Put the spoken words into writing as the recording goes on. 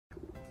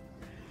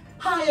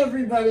Hi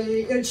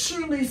everybody, it's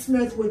Shirley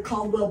Smith with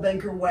Caldwell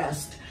Banker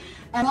West.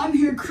 And I'm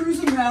here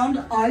cruising around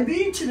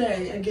IB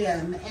today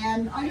again.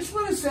 And I just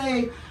want to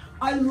say,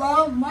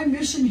 my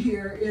mission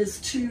here is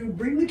to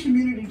bring the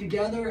community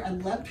together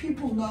and let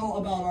people know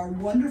about our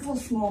wonderful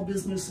small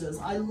businesses.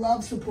 I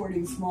love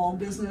supporting small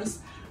business.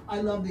 I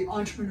love the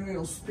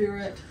entrepreneurial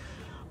spirit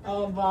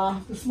of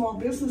the small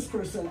business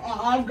person.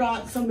 I've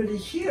got somebody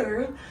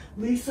here,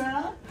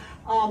 Lisa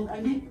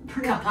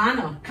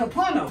Capano.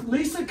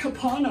 Lisa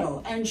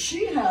Capano, and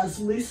she has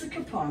Lisa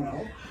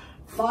Capano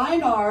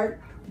Fine Art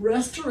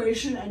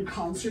Restoration and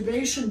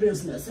Conservation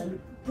Business.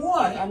 And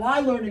boy, am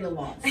I learning a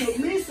lot. So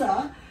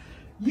Lisa,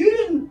 you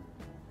didn't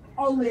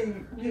only,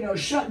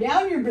 shut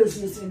down your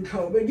business in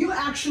COVID, you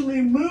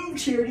actually moved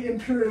here to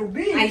Imperial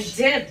Beach. I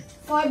did.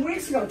 5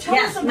 weeks ago. Tell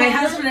us about my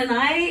husband and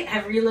I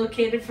have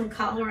relocated from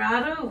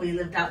Colorado. We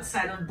lived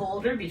outside of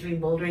Boulder, between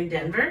Boulder and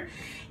Denver.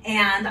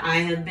 And I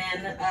have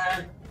been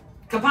a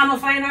Capano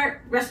Fine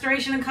Art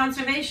Restoration and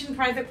Conservation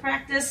private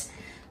practice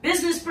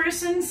business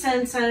person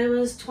since I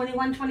was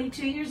 21,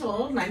 22 years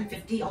old, and I'm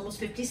 50, almost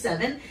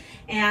 57.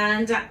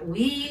 And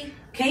we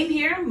came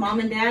here, Mom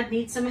and Dad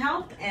need some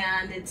help,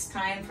 and it's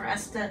time for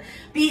us to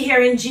be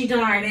here in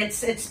G-darn.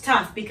 It's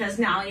tough because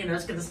now,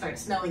 it's going to start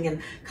snowing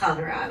in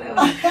Colorado.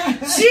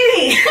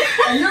 Gee!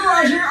 And you're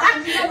right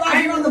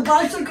here on the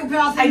bicycle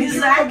path.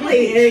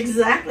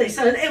 Exactly.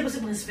 So it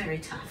was very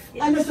tough.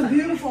 And it's a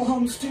beautiful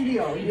home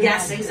studio.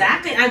 Yes,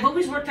 exactly. I've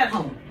always worked at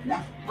home.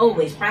 Yeah.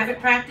 Always. Private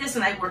practice,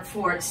 and I work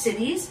for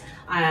cities,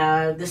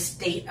 the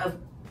state of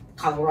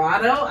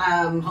Colorado,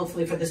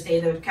 hopefully for the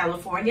state of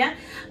California,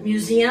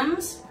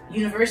 museums,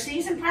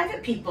 universities, and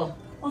private people.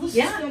 Oh, this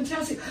is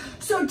fantastic.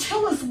 So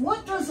tell us,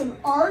 what does an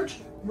art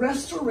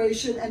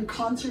restoration and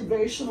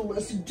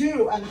conservationalist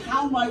do, and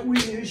how might we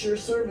use your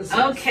services?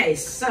 Okay,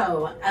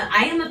 so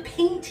I am a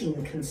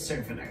painting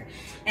conservator,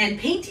 and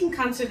painting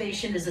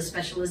conservation is a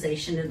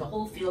specialization in the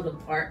whole field of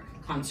art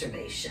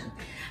conservation.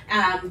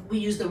 We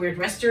use the word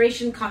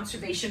restoration,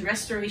 conservation.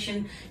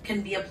 Restoration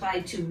can be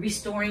applied to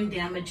restoring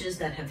damages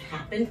that have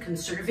happened.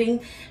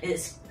 Conserving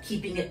is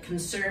keeping it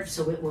conserved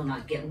so it will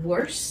not get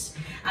worse.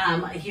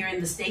 Here in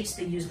the States,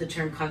 they use the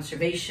term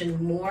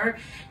conservation more.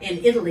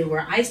 In Italy,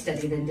 where I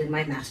studied and did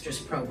my master's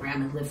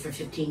program and lived for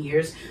 15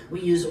 years,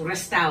 we use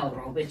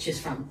restauro, which is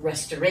from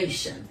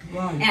restoration.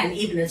 Right. And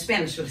even in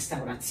Spanish,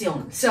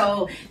 restauración.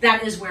 So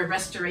that is where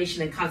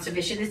restoration and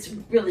conservation, it's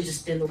really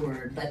just in the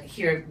word, but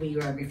here we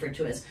are referred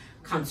to as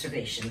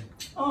conservation.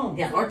 Oh,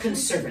 yeah, or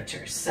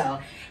conservators. So,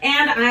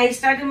 and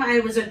I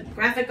was a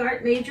graphic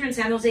art major in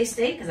San Jose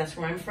State, because that's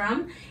where I'm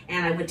from,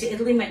 and I went to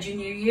Italy my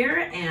junior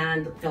year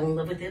and fell in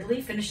love with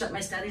Italy, finished up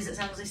my studies at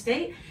San Jose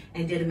State,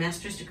 and did a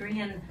master's degree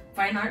in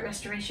fine art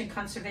restoration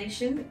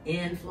conservation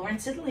in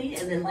Florence, Italy,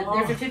 and then lived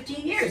there for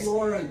 15 years.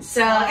 Florence.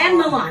 So, and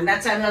Milan,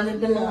 I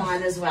lived in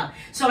Milan as well.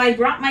 So I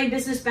brought my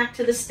business back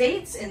to the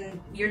States in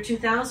year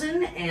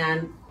 2000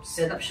 and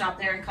set up shop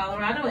there in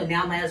Colorado, and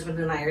now my husband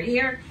and I are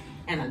here.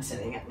 And I'm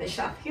setting up my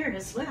shop here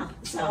as well.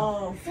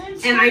 So,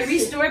 fantastic. And I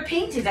restore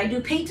painted. I do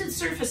painted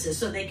surfaces,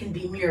 so they can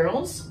be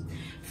murals,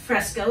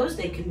 frescoes,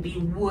 they can be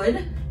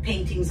wood,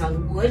 paintings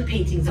on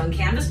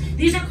canvas.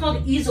 These are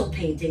called easel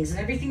paintings, and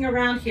everything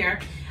around here,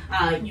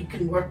 you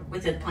can work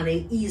with it on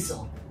an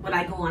easel. When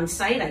I go on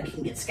site, I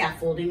can get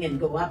scaffolding and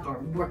go up, or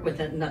work with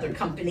another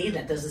company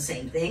that does the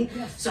same thing.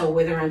 Yes. So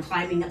whether I'm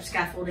climbing up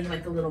scaffolding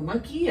like a little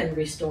monkey and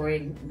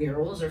restoring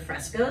murals or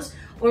frescoes,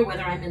 or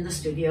whether I'm in the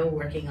studio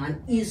working on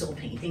easel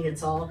painting,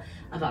 it's all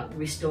about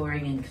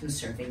restoring and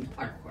conserving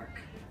artwork.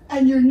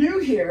 And you're new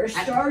here,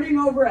 starting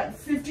over at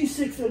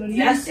 56 in a new city.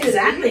 Yes,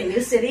 exactly,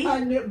 new city.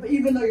 And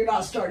even though you're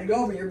not starting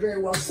over, you're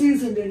very well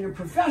seasoned in your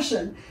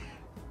profession.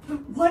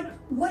 What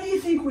do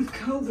you think with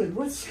COVID?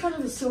 What's kind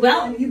of the silver?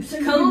 Well, you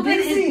said COVID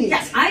is,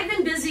 yes, I've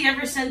been busy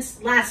ever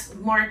since last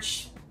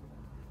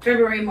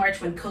February,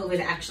 March, when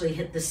COVID actually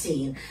hit the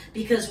scene,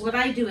 because what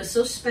I do is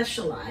so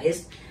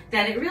specialized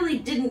that it really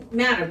didn't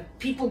matter.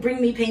 People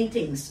bring me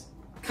paintings,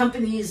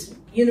 companies,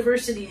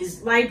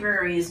 universities,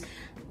 libraries,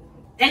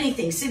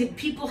 anything. City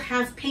people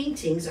have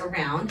paintings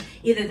around,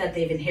 either that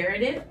they've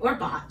inherited or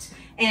bought,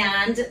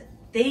 and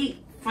they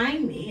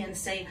find me and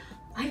say,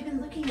 I've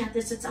been looking at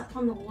this, it's up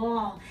on the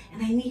wall,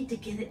 and I need to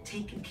get it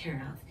taken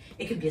care of.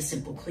 It could be a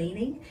simple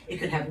cleaning.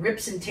 It could have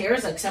rips and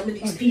tears, like some of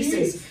these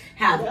pieces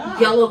have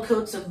yellow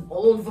coats of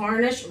old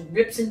varnish,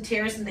 rips and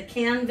tears in the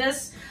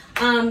canvas.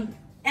 And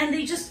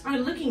they just are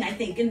looking, I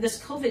think, in this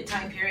COVID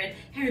time period,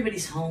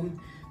 everybody's home.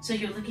 So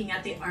you're looking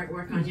at the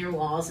artwork on your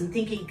walls and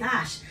thinking,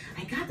 gosh,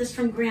 I got this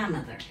from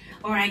grandmother,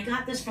 or I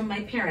got this from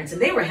my parents, and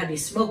they were heavy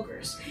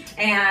smokers.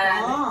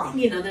 And,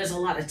 there's a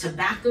lot of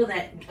tobacco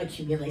that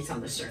accumulates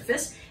on the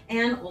surface,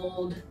 and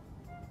old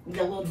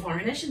yellowed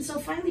varnish. And so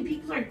finally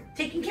people are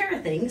taking care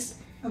of things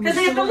because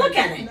they have to look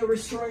at it.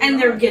 And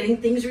they're getting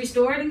things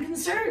restored and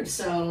conserved.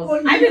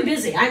 So I've been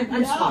busy.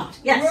 I'm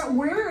swamped. Yes.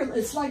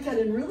 It's like that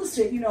in real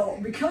estate.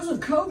 Because of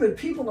COVID,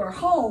 people are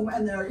home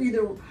and they're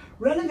either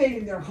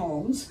renovating their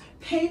homes,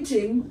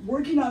 painting,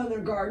 working out in their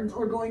gardens,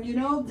 or going, you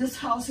know, this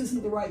house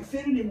isn't the right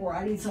fit anymore.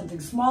 I need something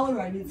smaller.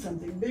 I need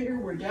something bigger.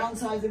 We're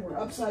downsizing. We're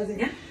upsizing.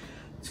 Yeah.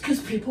 It's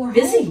because people are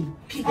busy. Home.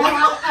 And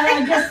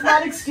I guess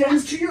that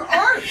extends to your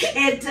art.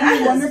 It does.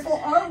 Your wonderful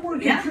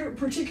artwork, yeah.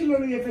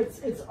 Particularly if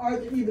it's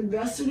art that you've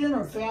invested in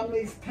or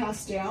families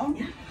passed down.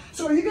 Yeah.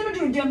 So are you going to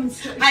do a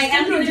demonstration? I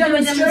am going to do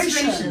a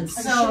demonstration. And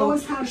so show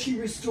us how she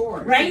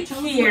restored. Right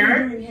so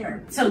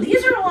here. So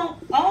these are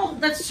all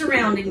that's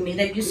surrounding me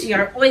that you see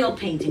are oil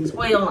paintings.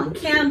 Oil on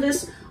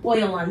canvas,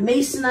 oil on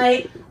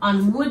masonite,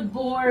 on wood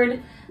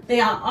board. They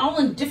are all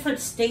in different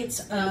states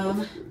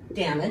of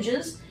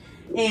damages.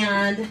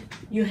 And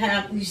you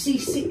see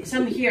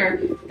some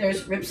here,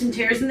 there's rips and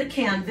tears in the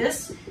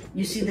canvas.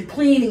 You see the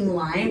cleaning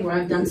line where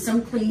I've done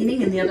some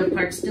cleaning and the other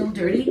part's still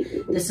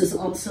dirty. This is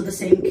also the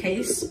same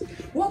case.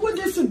 What would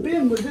this have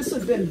been? Would this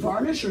have been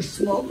varnish or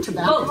smoke,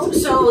 tobacco? Both.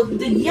 So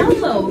the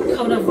yellow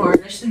coat of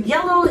varnish, the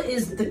yellow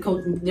is the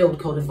old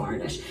coat of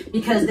varnish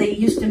because they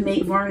used to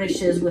make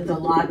varnishes with a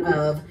lot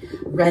of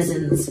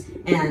resins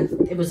and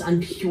it was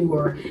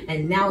unpure.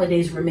 And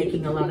nowadays we're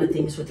making a lot of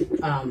things with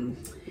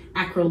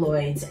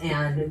acryloids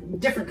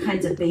and different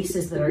kinds of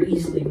bases that are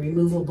easily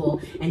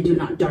removable and do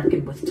not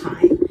darken with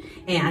time.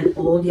 And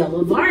old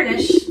yellow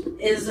varnish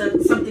is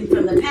something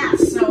from the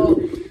past. So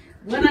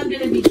what I'm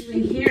going to be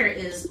doing here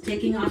is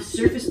taking off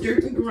surface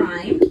dirt and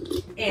grime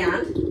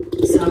and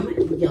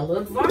some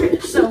yellow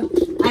varnish. So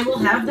I will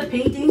have the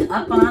painting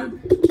up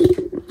on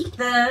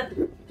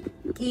the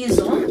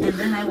easel and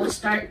then I will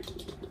start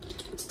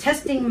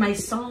testing my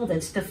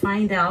solvents to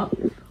find out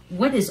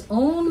what is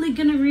only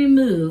going to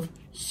remove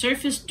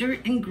surface dirt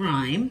and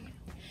grime.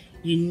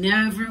 You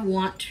never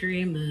want to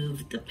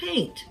remove the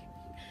paint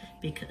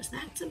because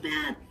that's a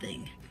bad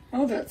thing.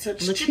 Oh, that's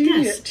such Look at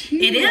this.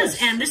 It is,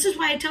 and this is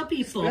why I tell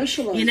people,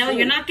 you know,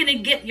 you're not going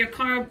to get your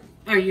car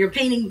or your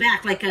painting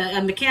back like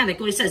a mechanic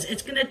always says.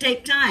 It's going to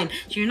take time.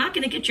 So you're not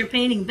going to get your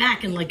painting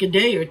back in like a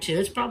day or two.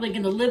 It's probably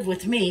going to live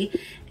with me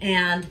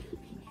and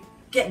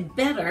get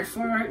better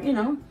for, you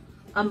know,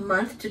 a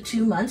month to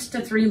 2 months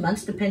to 3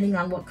 months, depending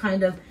on what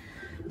kind of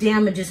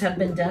damages have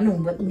been done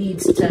and what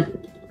needs to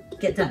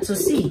get done. So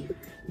see,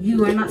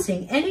 you are not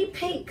seeing any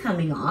paint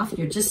coming off.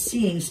 You're just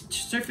seeing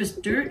surface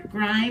dirt,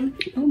 grime.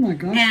 Oh my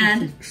gosh,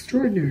 and that's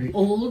extraordinary.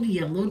 Old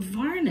yellowed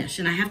varnish.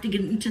 And I have to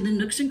get into the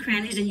nooks and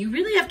crannies, and you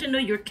really have to know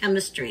your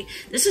chemistry.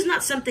 This is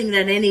not something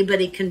that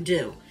anybody can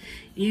do.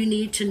 You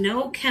need to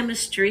know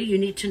chemistry, you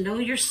need to know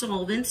your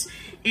solvents,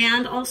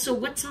 and also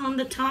what's on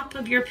the top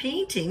of your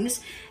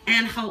paintings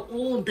and how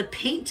old the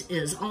paint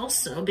is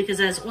also, because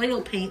as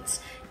oil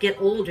paints get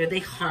older, they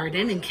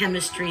harden and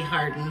chemistry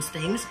hardens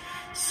things.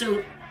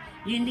 So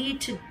you need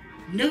to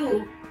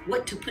know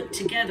what to put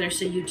together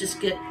so you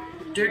just get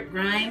dirt,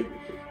 grime,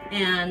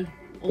 and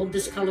old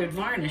discolored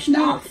varnish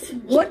off.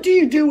 What do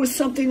you do with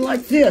something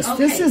like this? Okay.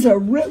 This is a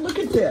rip. Look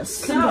at this.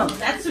 So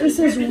that's this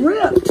is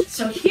ripped.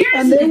 So here's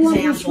and an they want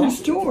example. this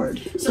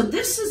restored. So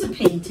this is a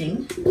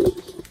painting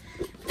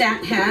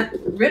that had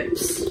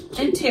rips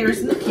and tears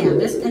in the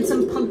canvas and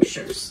some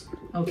punctures.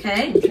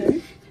 Okay?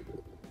 Okay.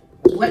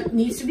 What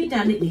needs to be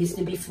done, it needs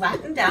to be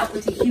flattened out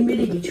with a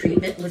humidity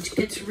treatment, which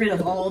gets rid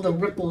of all the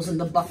ripples and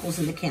the buckles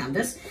in the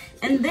canvas.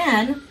 And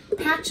then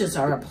patches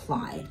are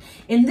applied.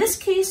 In this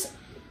case,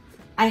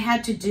 I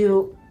had to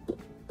do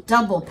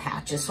double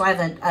patches. So I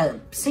have a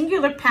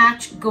singular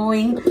patch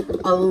going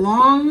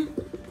along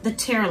the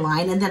tear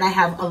line, and then I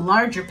have a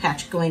larger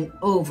patch going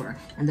over.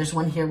 And there's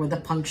one here where the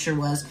puncture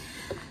was.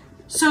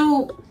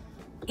 So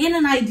in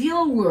an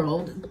ideal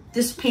world,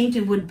 this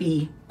painting would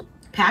be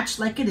patched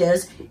like it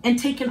is and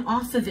taken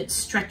off of its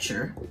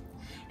stretcher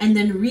and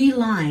then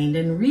relined.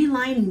 And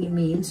relining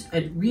means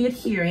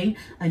readhering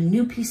a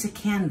new piece of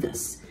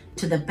canvas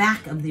to the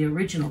back of the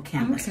original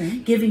canvas,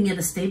 giving it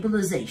a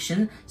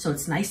stabilization so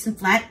it's nice and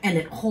flat and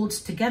it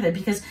holds together,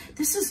 because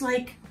this is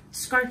like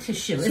scar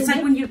tissue. So it's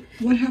like when you...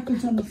 What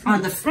happens on the front?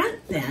 On the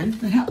front then...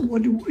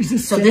 Is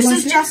this so this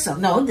is gesso.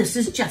 No, this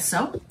is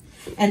gesso.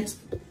 And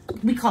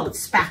we call it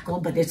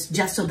spackle, but it's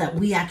gesso that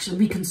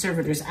we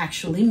conservators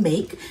actually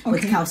make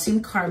with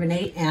calcium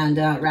carbonate and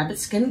rabbit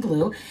skin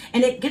glue.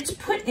 And it gets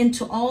put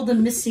into all the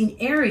missing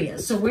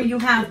areas. So where you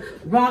have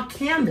raw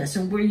canvas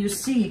and where you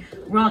see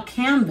raw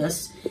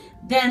canvas,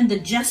 then the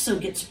gesso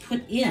gets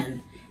put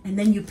in. And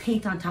then you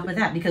paint on top of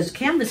that, because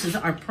canvases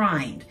are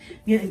primed.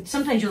 You know,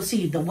 sometimes you'll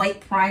see the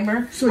white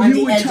primer on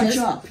the edges.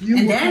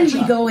 And then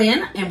we go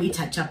in and we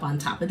touch up on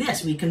top of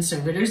this. We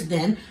conservators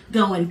then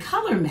go and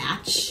color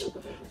match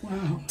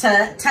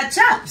to touch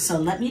up. So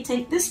let me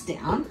take this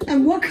down.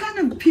 And what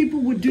kind of people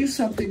would do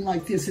something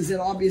like this? Is it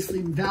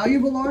obviously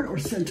valuable art or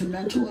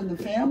sentimental in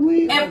the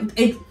family?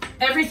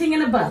 Everything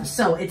and above.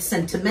 So it's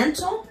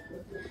sentimental.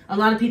 A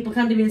lot of people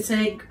come to me and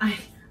say,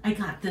 I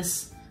got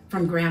this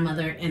from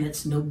grandmother and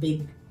it's no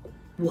big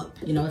whoop.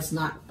 You know, it's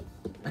not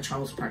a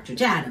Charles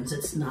Partridge Adams.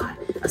 It's not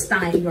a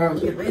Stein girl.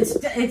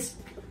 It's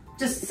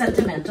just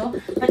sentimental,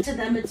 but to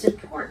them it's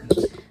important.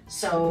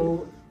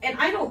 So, and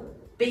I don't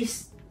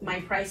base my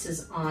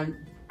prices on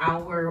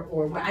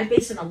I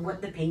base it on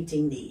what the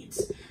painting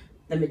needs.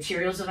 the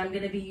materials that I'm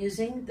going to be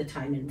using, the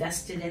time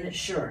invested in it,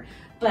 sure.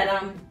 But,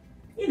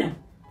 you know,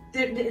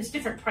 it's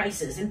different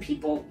prices. And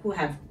people who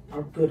have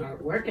good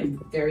artwork,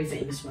 and very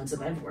famous ones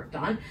that I've worked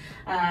on,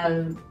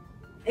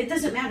 it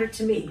doesn't matter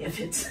to me if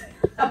it's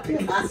a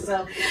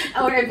Picasso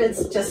or if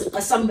it's just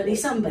a somebody.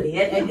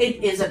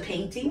 It is a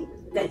painting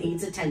that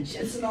needs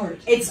attention. It's an art.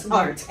 It's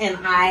art, and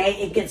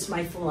it gets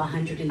my full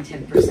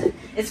 110%.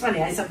 It's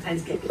funny, I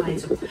sometimes get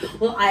clients who,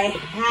 well, I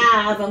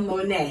have a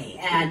Monet,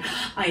 and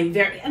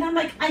I'm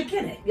like, I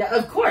get it. Yeah,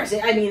 of course.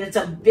 I mean, it's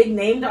a big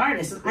named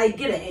artist, and I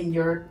get it, and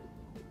you're,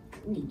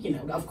 you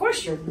know, of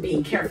course you're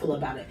being careful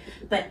about it,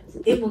 but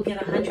it will get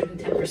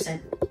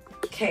 110%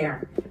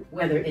 care,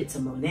 whether it's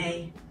a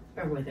Monet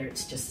or whether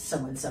it's just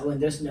so-and-so,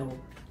 and there's no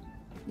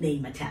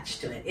name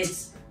attached to it.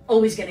 It's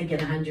always going to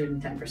get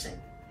 110%.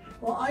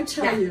 Well, I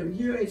tell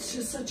you, it's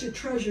just such a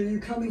treasure, you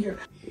coming here.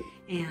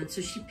 And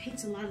so she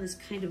paints a lot of this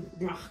kind of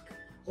rock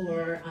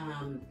or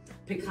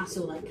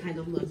Picasso-like kind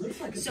of look. It looks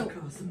like a Picasso.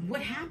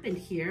 What happened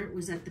here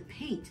was that the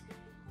paint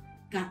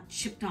got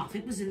chipped off.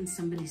 It was in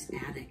somebody's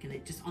attic, and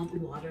it just, all the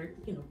water,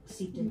 you know,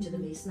 seeped into the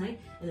masonite,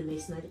 and the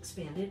masonite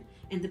expanded,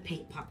 and the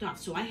paint popped off.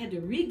 So I had to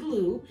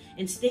re-glue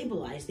and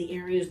stabilize the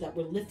areas that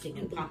were lifting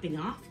and popping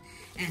off.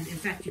 And in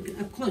fact, you can,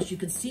 up close, you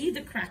can see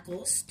the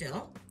crackles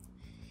still,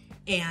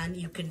 and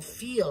you can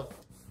feel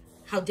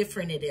how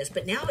different it is.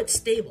 But now it's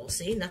stable,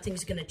 see?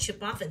 Nothing's gonna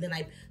chip off, and then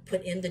I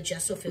put in the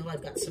gesso fill.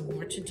 I've got some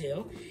more to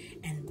do.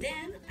 And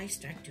then I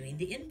start doing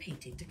the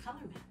in-painting to color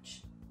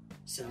match.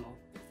 So,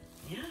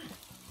 yeah.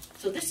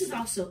 So this is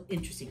also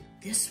interesting.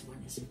 This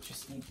one is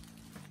interesting.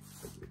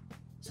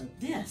 So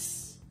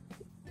this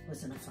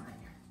was in a fire.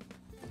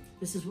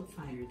 This is what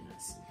fire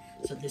does.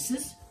 So this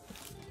is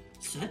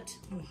soot,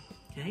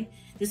 okay?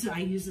 I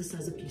use this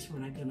as a piece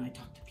when I go and I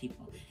talk to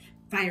people.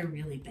 Fire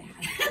really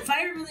bad.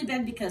 Fire really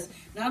bad because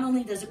not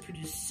only does it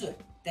produce soot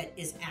that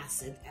is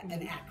acid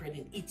and acrid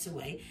and eats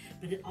away,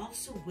 but it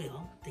also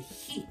will, the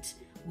heat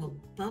will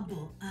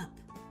bubble up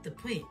the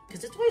paint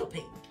because it's oil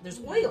paint.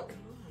 There's oil.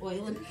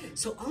 And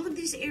so all of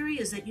these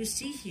areas that you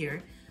see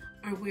here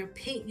are where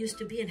paint used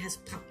to be and has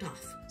popped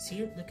off. See,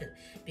 look at,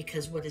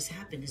 because what has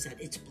happened is that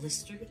it's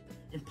blistered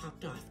and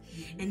popped off.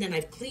 And then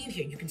I've cleaned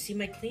here. You can see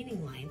my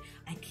cleaning line.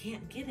 I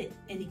can't get it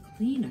any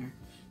cleaner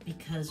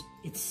because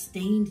it's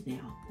stained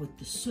now with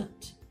the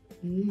soot.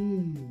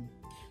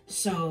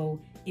 So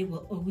it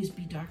will always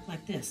be dark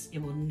like this.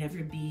 It will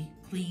never be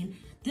clean.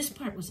 This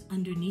part was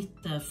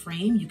underneath the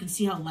frame. You can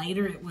see how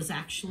lighter it was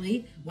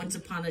actually once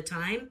upon a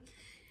time,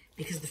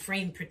 because the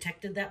frame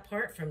protected that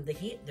part from the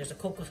heat. There's a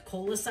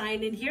Coca-Cola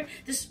sign in here.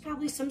 This is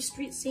probably some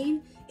street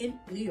scene in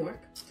New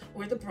York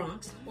or the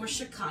Bronx or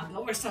Chicago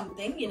or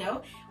something, you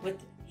know,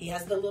 he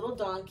has the little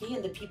donkey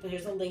and the people,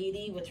 here's a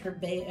lady with her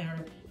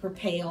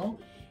pail,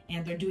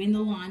 and they're doing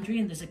the laundry,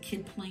 and there's a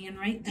kid playing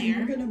right there.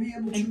 And you're gonna be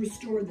able to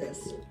restore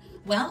this.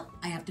 Well,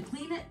 I have to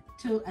clean it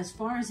to as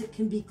far as it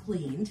can be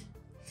cleaned,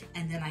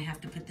 and then I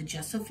have to put the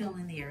gesso fill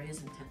in the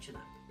areas and touch it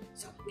up.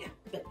 So yeah,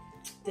 but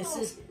this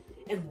is,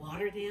 and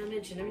water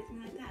damage and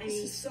everything like that. This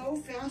is so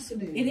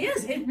fascinating. It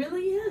is, it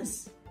really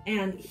is.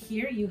 And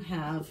here you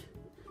have,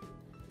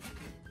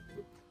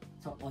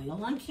 so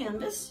oil on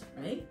canvas,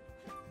 right?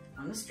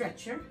 On a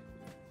stretcher.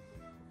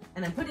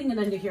 And I'm putting it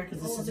under here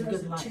because this is a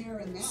good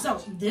light. So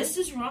this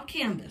is raw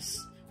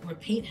canvas where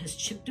paint has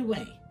chipped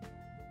away.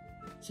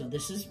 So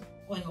this is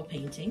oil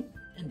painting,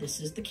 and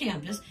this is the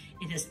canvas.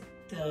 It has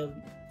the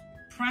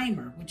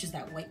primer, which is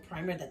that white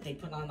primer that they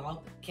put on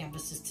all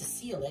canvases to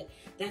seal it.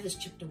 That is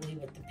chipped away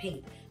with the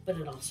paint, but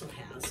it also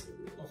has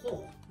a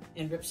hole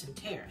and rips and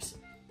tears.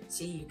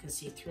 See, you can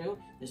see through.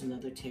 There's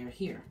another tear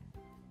here.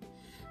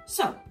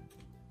 So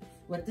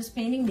what this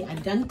painting,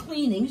 I've done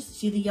cleaning.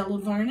 See the yellow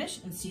varnish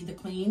and see the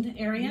cleaned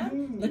area?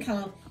 Look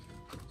how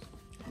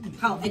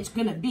it's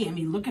gonna be. I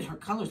mean, look at her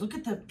colors. Look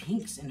at the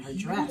pinks in her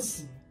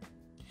dress.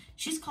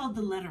 She's called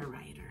the letter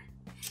writer.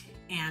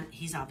 And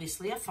he's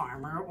obviously a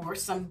farmer or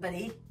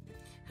somebody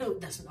who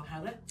doesn't know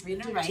how to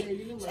read and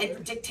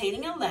write.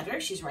 Dictating a letter.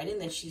 She's writing,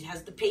 then she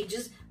has the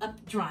pages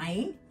up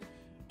drying.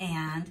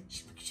 And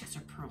she has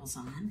her pearls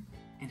on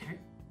and her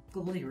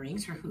gold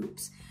earrings, her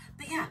hoops.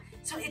 But yeah,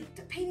 so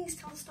the paintings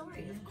tell a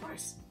story, of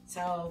course.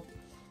 So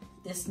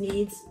this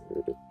needs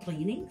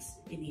cleanings,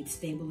 it needs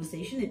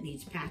stabilization, it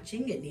needs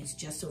patching, it needs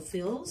gesso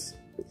fills,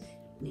 it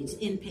needs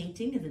in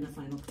painting, and then a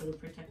final coat of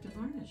protective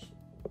varnish.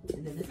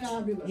 And then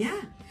fabulous. Yeah.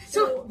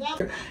 So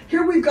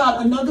here we've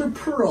got another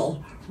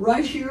pearl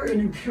right here in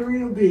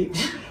Imperial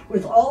Beach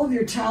with all of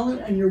your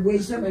talent and your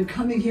wisdom, and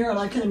coming here, and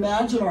I can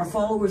imagine our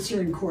followers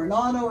here in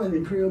Coronado and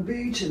Imperial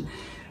Beach and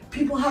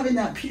people having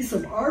that piece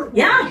of art.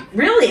 Yeah,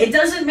 really. It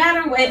doesn't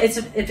matter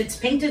if it's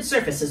painted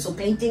surfaces. So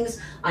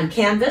paintings on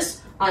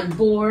canvas, on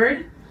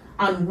board,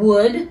 on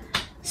wood.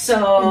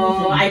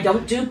 So I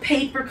don't do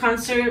paper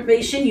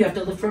conservation. You have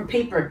to look for a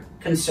paper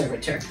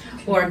conservator.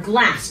 Or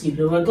glass, you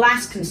do a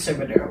glass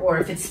conservator. Or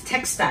if it's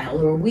textile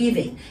or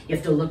weaving, you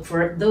have to look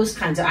for those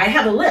kinds of, I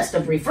have a list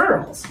of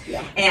referrals.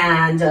 Yeah.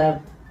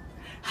 And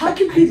How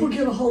can people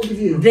get a hold of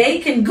you? They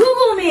can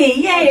Google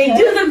me. Yay,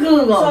 do the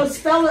Google. So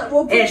spell it.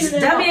 We'll put it's your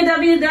name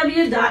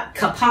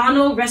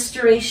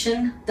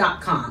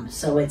www.capanorestoration.com.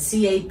 So it's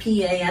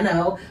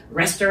CAPANO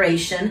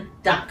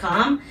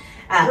restoration.com.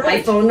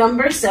 My phone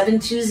number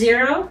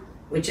 720,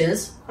 which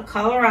is a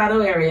Colorado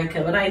area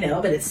code, I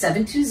know, but it's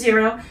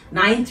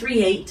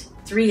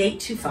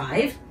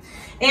 720-938-3825.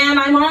 And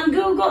I'm on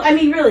Google. I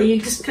mean, really, you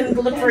just can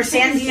look for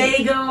San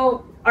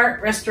Diego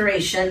art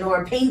restoration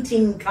or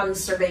painting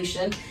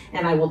conservation,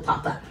 and I will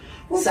pop up.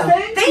 Well, so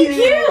thank you.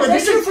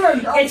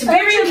 It's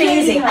very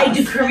amazing. I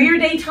do career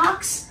day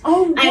talks.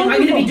 Oh, I'm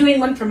going to be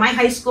doing one for my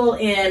high school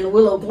in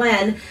Willow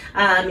Glen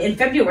in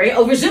February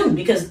over Zoom,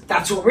 because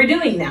that's what we're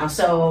doing now.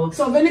 So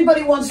if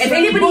anybody wants to, if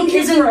anybody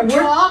isn't for a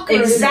talk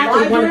or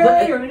exactly in the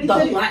library or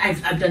anything,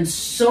 I've done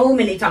so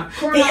many talks.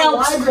 For The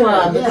Elks library,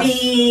 Club, yes.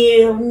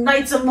 the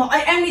Knights of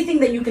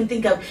anything that you can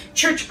think of.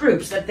 Church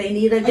groups that they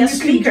need a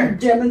guest speaker.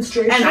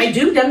 Demonstrations. And I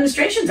do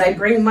demonstrations. I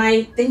bring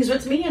my things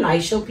with me and I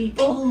show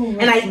people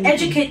and I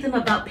educate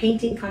them about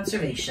painting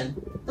conservation.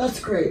 That's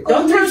great.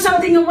 Don't throw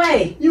something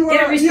away. You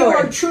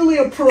are truly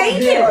a pro.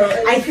 Thank you.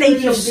 I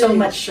thank you so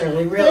much,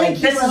 Shirley. Really,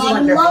 this is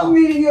wonderful. I love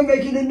meeting you,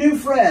 making a new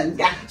friend.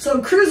 Yeah. So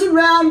cruising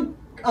around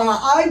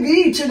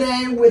IB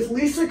today with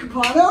Lisa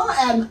Capano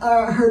and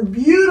her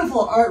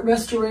beautiful art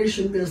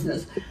restoration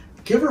business.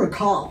 Give her a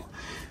call.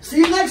 See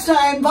you next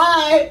time.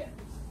 Bye.